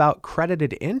 How about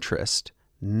credited interest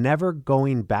never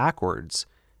going backwards,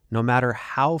 no matter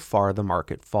how far the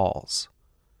market falls?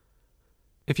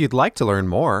 If you'd like to learn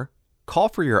more, call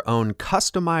for your own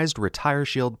customized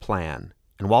RetireSHIELD plan,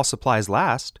 and while supplies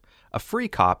last, a free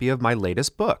copy of my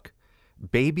latest book,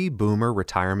 Baby Boomer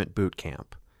Retirement Boot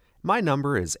Camp. My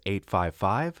number is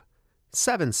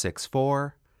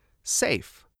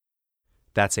 855-764-SAFE.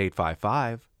 That's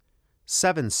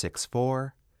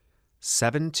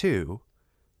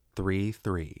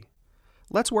 855-764-7233.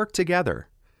 Let's work together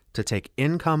to take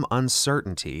income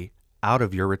uncertainty out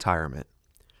of your retirement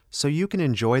so you can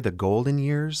enjoy the golden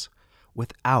years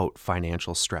without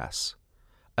financial stress.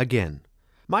 Again,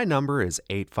 my number is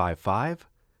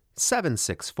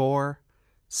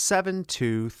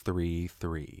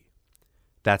 855-764-7233.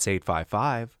 That's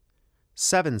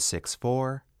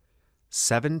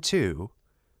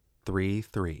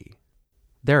 855-764-7233.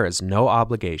 There is no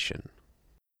obligation.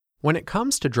 When it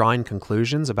comes to drawing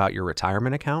conclusions about your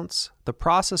retirement accounts, the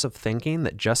process of thinking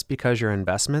that just because your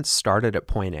investments started at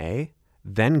point A,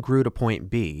 then grew to point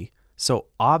B, so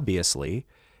obviously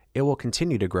it will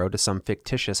continue to grow to some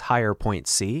fictitious higher point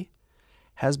C,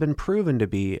 has been proven to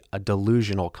be a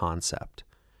delusional concept.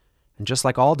 And just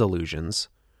like all delusions,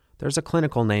 there's a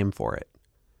clinical name for it.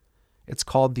 It's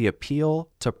called the appeal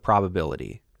to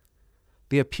probability.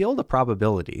 The appeal to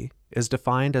probability is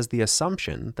defined as the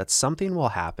assumption that something will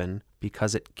happen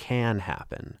because it can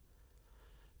happen.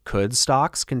 Could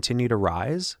stocks continue to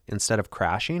rise instead of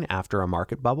crashing after a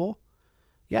market bubble?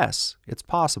 Yes, it's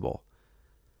possible.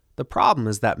 The problem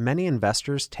is that many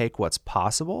investors take what's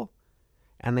possible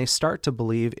and they start to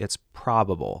believe it's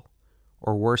probable,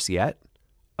 or worse yet,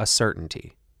 a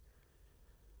certainty.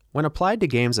 When applied to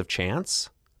games of chance,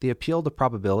 the appeal to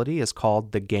probability is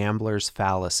called the gambler's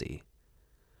fallacy.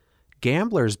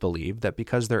 Gamblers believe that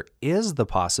because there is the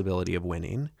possibility of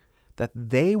winning, that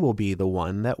they will be the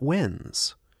one that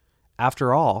wins.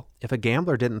 After all, if a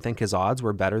gambler didn't think his odds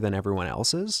were better than everyone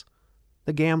else's,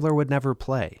 the gambler would never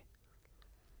play.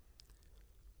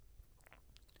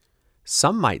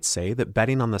 Some might say that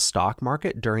betting on the stock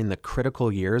market during the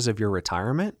critical years of your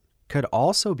retirement could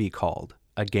also be called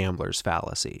a gambler's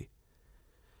fallacy.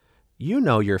 You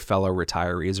know your fellow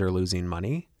retirees are losing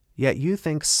money, yet you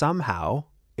think somehow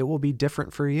it will be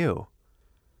different for you.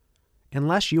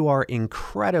 Unless you are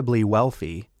incredibly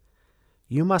wealthy,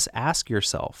 you must ask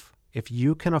yourself if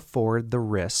you can afford the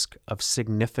risk of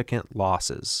significant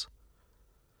losses.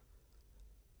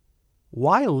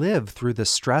 Why live through the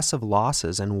stress of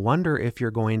losses and wonder if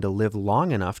you're going to live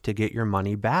long enough to get your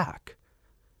money back?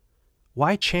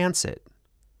 Why chance it?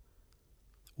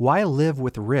 Why live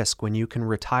with risk when you can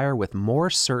retire with more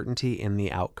certainty in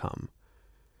the outcome?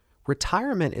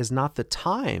 Retirement is not the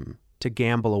time to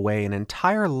gamble away an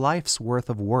entire life's worth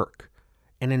of work,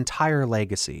 an entire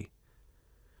legacy.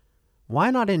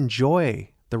 Why not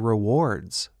enjoy the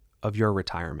rewards of your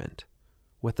retirement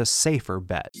with a safer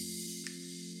bet?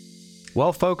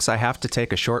 Well, folks, I have to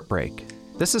take a short break.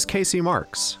 This is Casey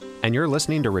Marx, and you're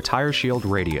listening to RetireSHIELD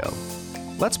Radio.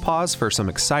 Let's pause for some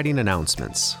exciting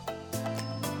announcements.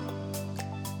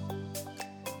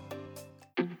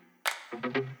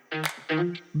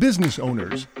 Business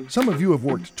owners, some of you have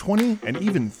worked 20 and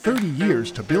even 30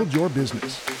 years to build your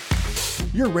business.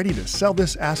 You're ready to sell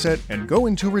this asset and go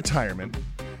into retirement.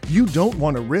 You don't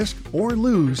want to risk or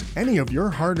lose any of your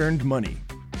hard-earned money.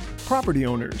 Property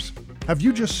owners, have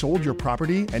you just sold your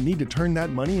property and need to turn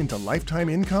that money into lifetime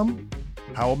income?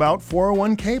 How about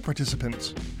 401k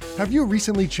participants? Have you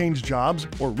recently changed jobs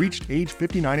or reached age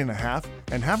 59 and a half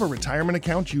and have a retirement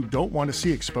account you don't want to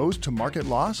see exposed to market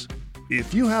loss?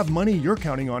 If you have money you're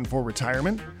counting on for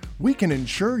retirement, we can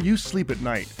ensure you sleep at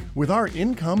night with our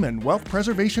income and wealth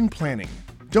preservation planning.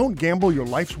 Don't gamble your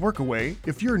life's work away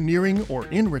if you're nearing or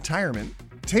in retirement.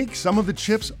 Take some of the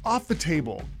chips off the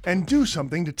table and do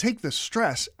something to take the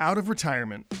stress out of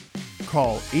retirement.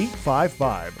 Call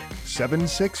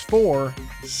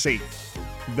 855-764-SAFE.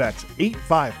 That's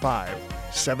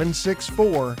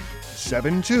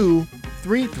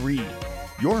 855-764-7233.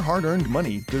 Your hard-earned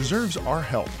money deserves our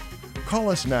help. Call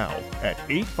us now at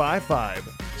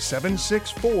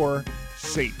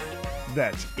 855-764-SAFE.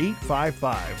 That's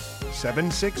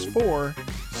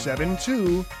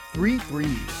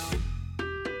 855-764-7233.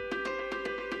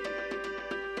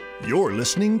 You're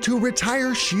listening to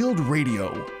RetireSHIELD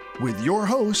Radio with your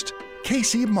host,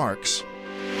 Casey Marx.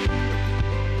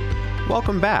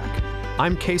 Welcome back.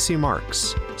 I'm Casey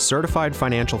Marx, certified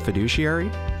financial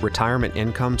fiduciary, retirement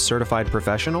income certified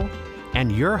professional,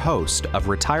 and your host of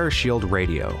RetireSHIELD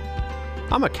Radio.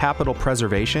 I'm a capital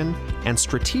preservation and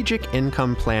strategic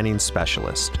income planning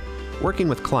specialist, working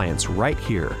with clients right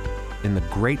here in the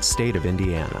great state of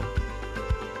Indiana.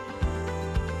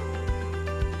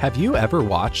 Have you ever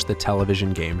watched the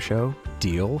television game show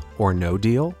Deal or No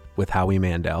Deal with Howie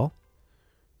Mandel?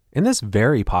 In this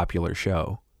very popular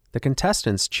show, the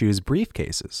contestants choose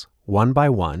briefcases, one by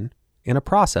one, in a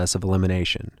process of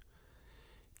elimination.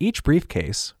 Each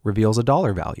briefcase reveals a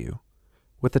dollar value,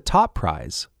 with the top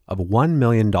prize of $1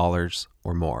 million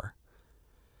or more.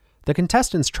 The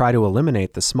contestants try to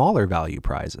eliminate the smaller value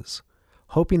prizes,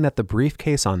 hoping that the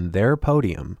briefcase on their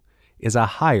podium is a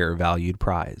higher valued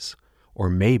prize, or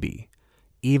maybe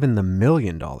even the $1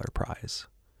 million prize.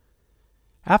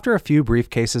 After a few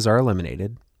briefcases are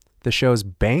eliminated, the show's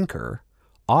banker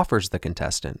offers the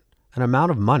contestant an amount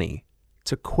of money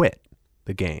to quit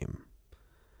the game.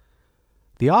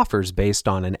 The offer is based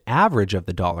on an average of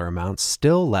the dollar amounts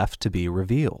still left to be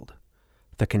revealed.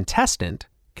 The contestant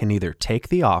can either take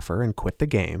the offer and quit the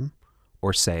game,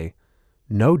 or say,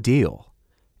 no deal,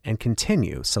 and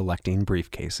continue selecting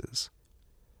briefcases.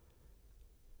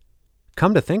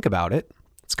 Come to think about it,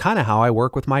 it's kind of how I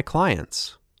work with my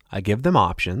clients. I give them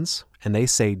options, and they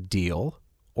say deal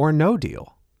or no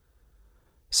deal.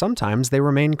 Sometimes they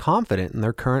remain confident in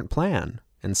their current plan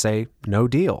and say no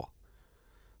deal.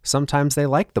 Sometimes they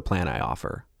like the plan I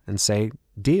offer and say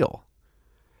deal.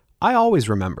 I always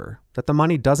remember that the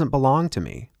money doesn't belong to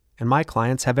me, and my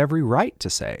clients have every right to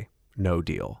say no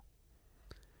deal.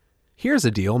 Here's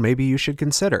a deal maybe you should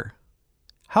consider.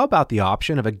 How about the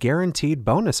option of a guaranteed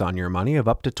bonus on your money of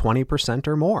up to 20%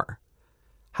 or more?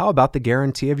 How about the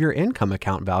guarantee of your income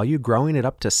account value growing at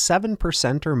up to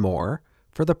 7% or more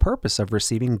for the purpose of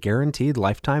receiving guaranteed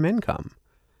lifetime income?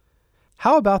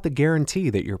 How about the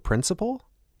guarantee that your principal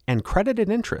and credited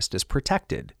interest is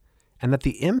protected and that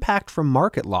the impact from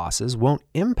market losses won't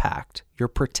impact your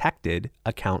protected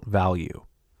account value?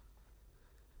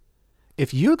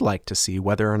 If you'd like to see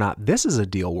whether or not this is a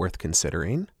deal worth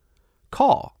considering,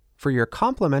 call for your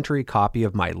complimentary copy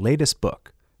of my latest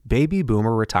book, Baby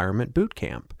Boomer Retirement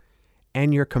Bootcamp,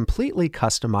 and your completely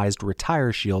customized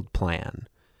RetireSHIELD plan.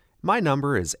 My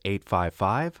number is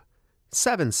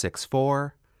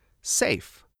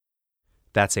 855-764-SAFE.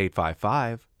 That's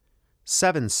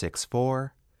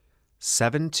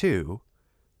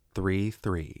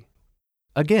 855-764-7233.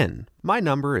 Again, my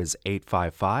number is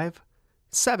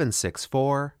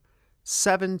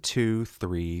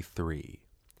 855-764-7233.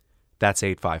 That's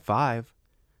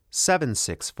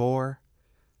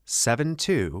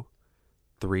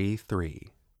 855-764-7233.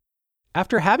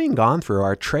 After having gone through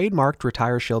our trademarked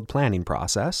RetireSHIELD planning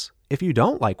process, if you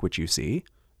don't like what you see,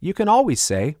 you can always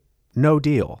say, "No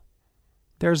deal."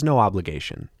 There's no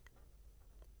obligation.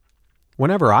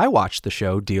 Whenever I watched the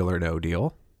show Deal or No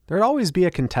Deal, there'd always be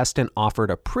a contestant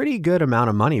offered a pretty good amount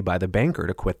of money by the banker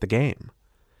to quit the game.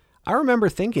 I remember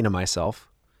thinking to myself,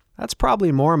 that's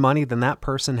probably more money than that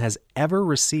person has ever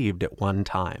received at one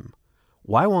time.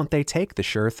 Why won't they take the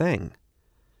sure thing?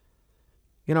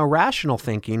 Rational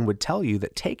thinking would tell you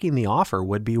that taking the offer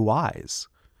would be wise.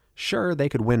 Sure, they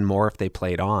could win more if they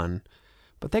played on,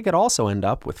 but they could also end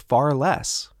up with far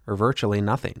less or virtually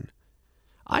nothing.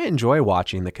 I enjoy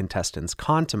watching the contestants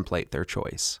contemplate their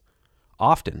choice.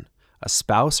 Often, a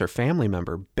spouse or family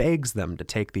member begs them to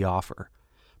take the offer,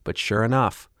 but sure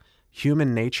enough,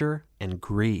 human nature and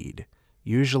greed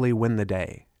usually win the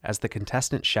day as the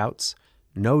contestant shouts,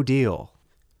 "No deal."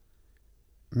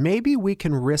 Maybe we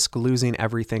can risk losing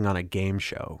everything on a game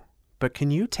show, but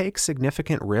can you take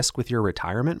significant risk with your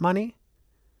retirement money?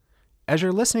 As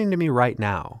you're listening to me right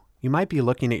now, you might be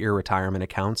looking at your retirement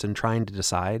accounts and trying to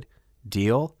decide,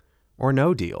 deal or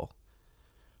no deal.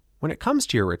 When it comes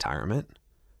to your retirement,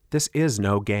 this is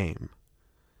no game.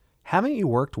 Haven't you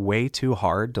worked way too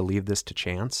hard to leave this to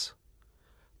chance?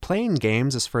 Playing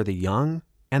games is for the young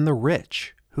and the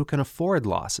rich who can afford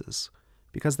losses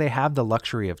because they have the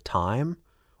luxury of time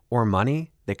or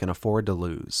money they can afford to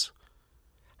lose.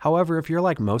 However, if you're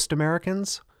like most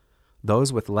Americans,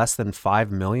 those with less than $5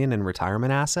 million in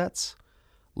retirement assets,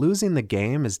 losing the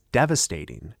game is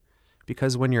devastating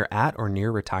because when you're at or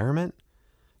near retirement,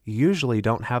 you usually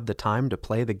don't have the time to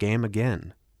play the game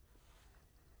again.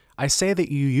 I say that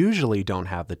you usually don't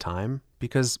have the time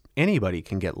because anybody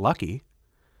can get lucky.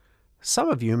 Some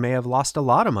of you may have lost a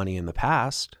lot of money in the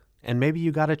past, and maybe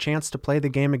you got a chance to play the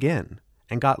game again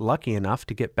and got lucky enough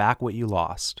to get back what you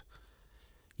lost.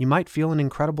 You might feel an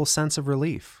incredible sense of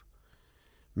relief.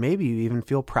 Maybe you even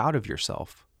feel proud of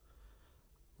yourself.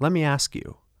 Let me ask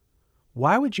you,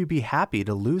 why would you be happy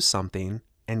to lose something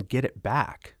and get it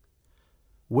back?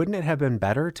 Wouldn't it have been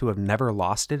better to have never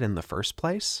lost it in the first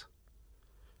place?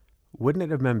 Wouldn't it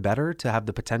have been better to have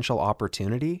the potential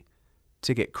opportunity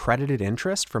to get credited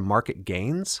interest from market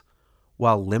gains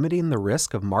while limiting the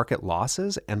risk of market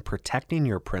losses and protecting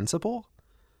your principal?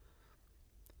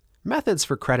 Methods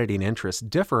for crediting interest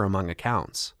differ among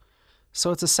accounts,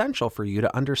 so it's essential for you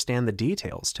to understand the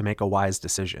details to make a wise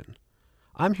decision.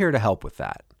 I'm here to help with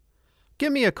that.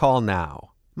 Give me a call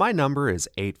now. My number is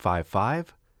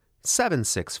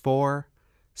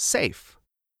 855-764-SAFE.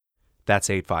 That's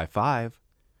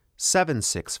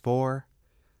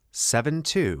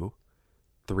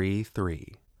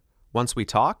 855-764-7233. Once we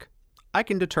talk, I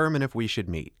can determine if we should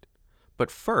meet. But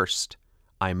first,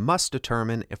 I must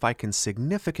determine if I can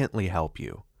significantly help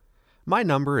you. My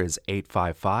number is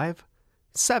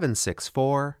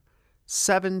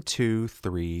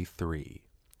 855-764-7233.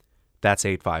 That's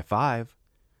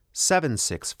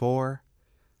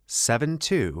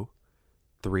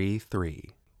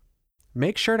 855-764-7233.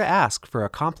 Make sure to ask for a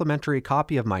complimentary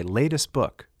copy of my latest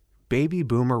book, Baby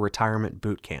Boomer Retirement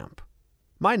Bootcamp.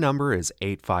 My number is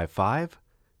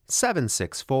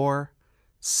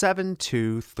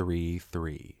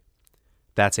 855-764-7233.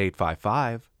 That's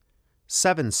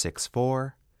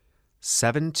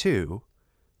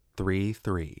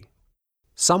 855-764-7233.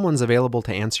 Someone's available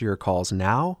to answer your calls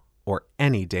now or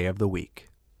any day of the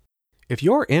week. If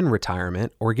you're in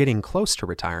retirement or getting close to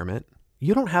retirement,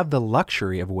 you don't have the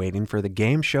luxury of waiting for the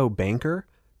game show banker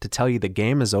to tell you the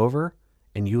game is over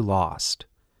and you lost.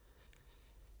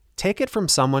 Take it from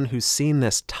someone who's seen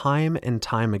this time and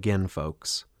time again,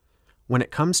 folks. When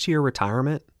it comes to your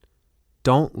retirement,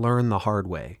 don't learn the hard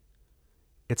way.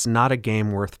 It's not a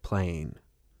game worth playing.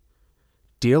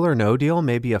 Deal or No Deal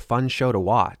may be a fun show to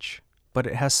watch, but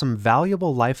it has some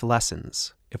valuable life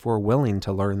lessons if we're willing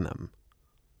to learn them.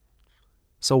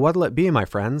 So what'll it be, my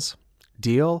friends?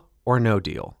 Deal or no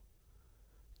deal?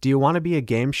 Do you want to be a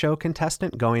game show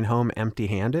contestant going home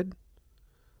empty-handed?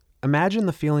 Imagine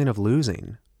the feeling of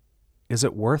losing. Is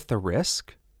it worth the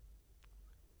risk?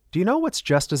 Do you know what's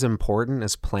just as important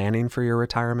as planning for your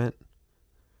retirement?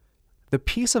 The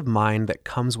peace of mind that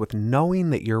comes with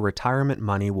knowing that your retirement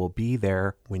money will be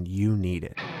there when you need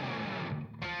it.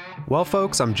 Well,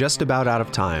 folks, I'm just about out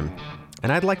of time,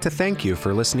 and I'd like to thank you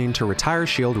for listening to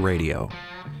RetireSHIELD Radio.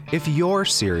 If you're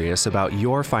serious about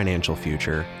your financial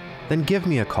future, then give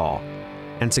me a call,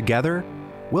 and together,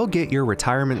 we'll get your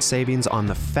retirement savings on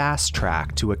the fast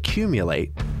track to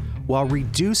accumulate while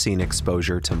reducing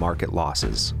exposure to market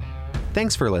losses.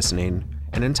 Thanks for listening,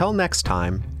 and until next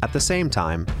time, at the same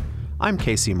time, I'm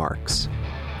Casey Marx,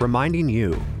 reminding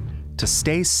you to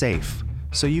stay safe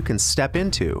so you can step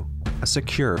into a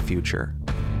secure future.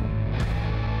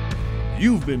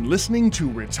 You've been listening to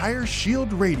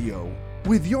RetireSHIELD Radio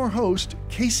with your host,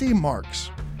 Casey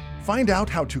Marx. Find out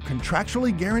how to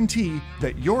contractually guarantee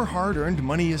that your hard-earned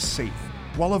money is safe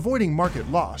while avoiding market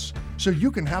loss so you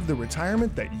can have the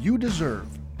retirement that you deserve.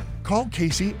 Call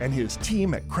Casey and his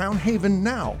team at Crown Haven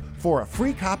now for a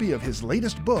free copy of his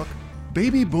latest book,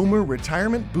 Baby Boomer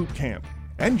Retirement Boot Camp,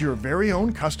 and your very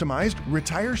own customized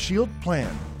RetireSHIELD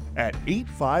plan at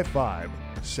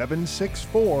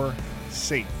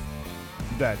 855-764-SAFE.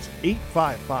 That's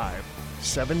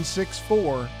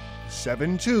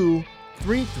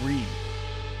 855-764-7233.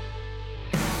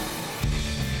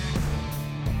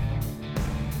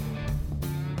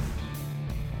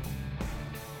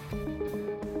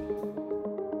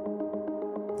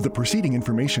 The preceding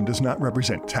information does not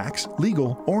represent tax,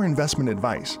 legal, or investment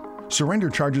advice. Surrender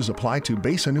charges apply to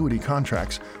base annuity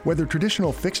contracts, whether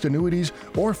traditional fixed annuities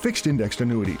or fixed indexed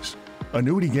annuities.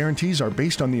 Annuity guarantees are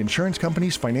based on the insurance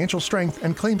company's financial strength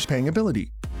and claims-paying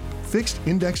ability. Fixed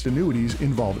indexed annuities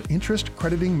involve interest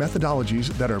crediting methodologies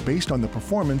that are based on the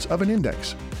performance of an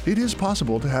index. It is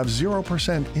possible to have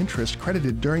 0% interest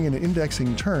credited during an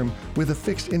indexing term with a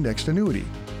fixed indexed annuity.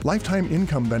 Lifetime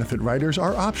income benefit riders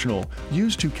are optional,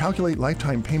 used to calculate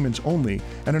lifetime payments only,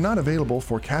 and are not available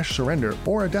for cash surrender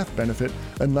or a death benefit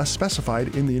unless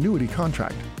specified in the annuity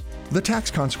contract. The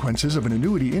tax consequences of an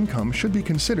annuity income should be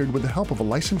considered with the help of a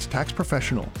licensed tax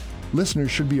professional. Listeners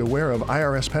should be aware of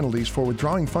IRS penalties for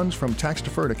withdrawing funds from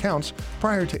tax-deferred accounts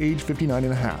prior to age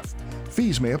 59.5.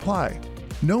 Fees may apply.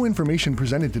 No information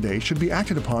presented today should be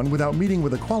acted upon without meeting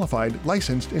with a qualified,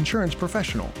 licensed insurance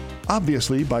professional.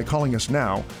 Obviously, by calling us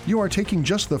now, you are taking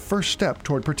just the first step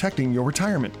toward protecting your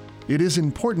retirement. It is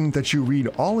important that you read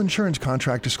all insurance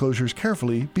contract disclosures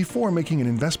carefully before making an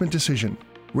investment decision.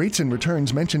 Rates and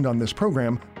returns mentioned on this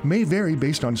program may vary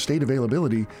based on state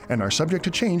availability and are subject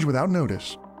to change without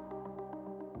notice.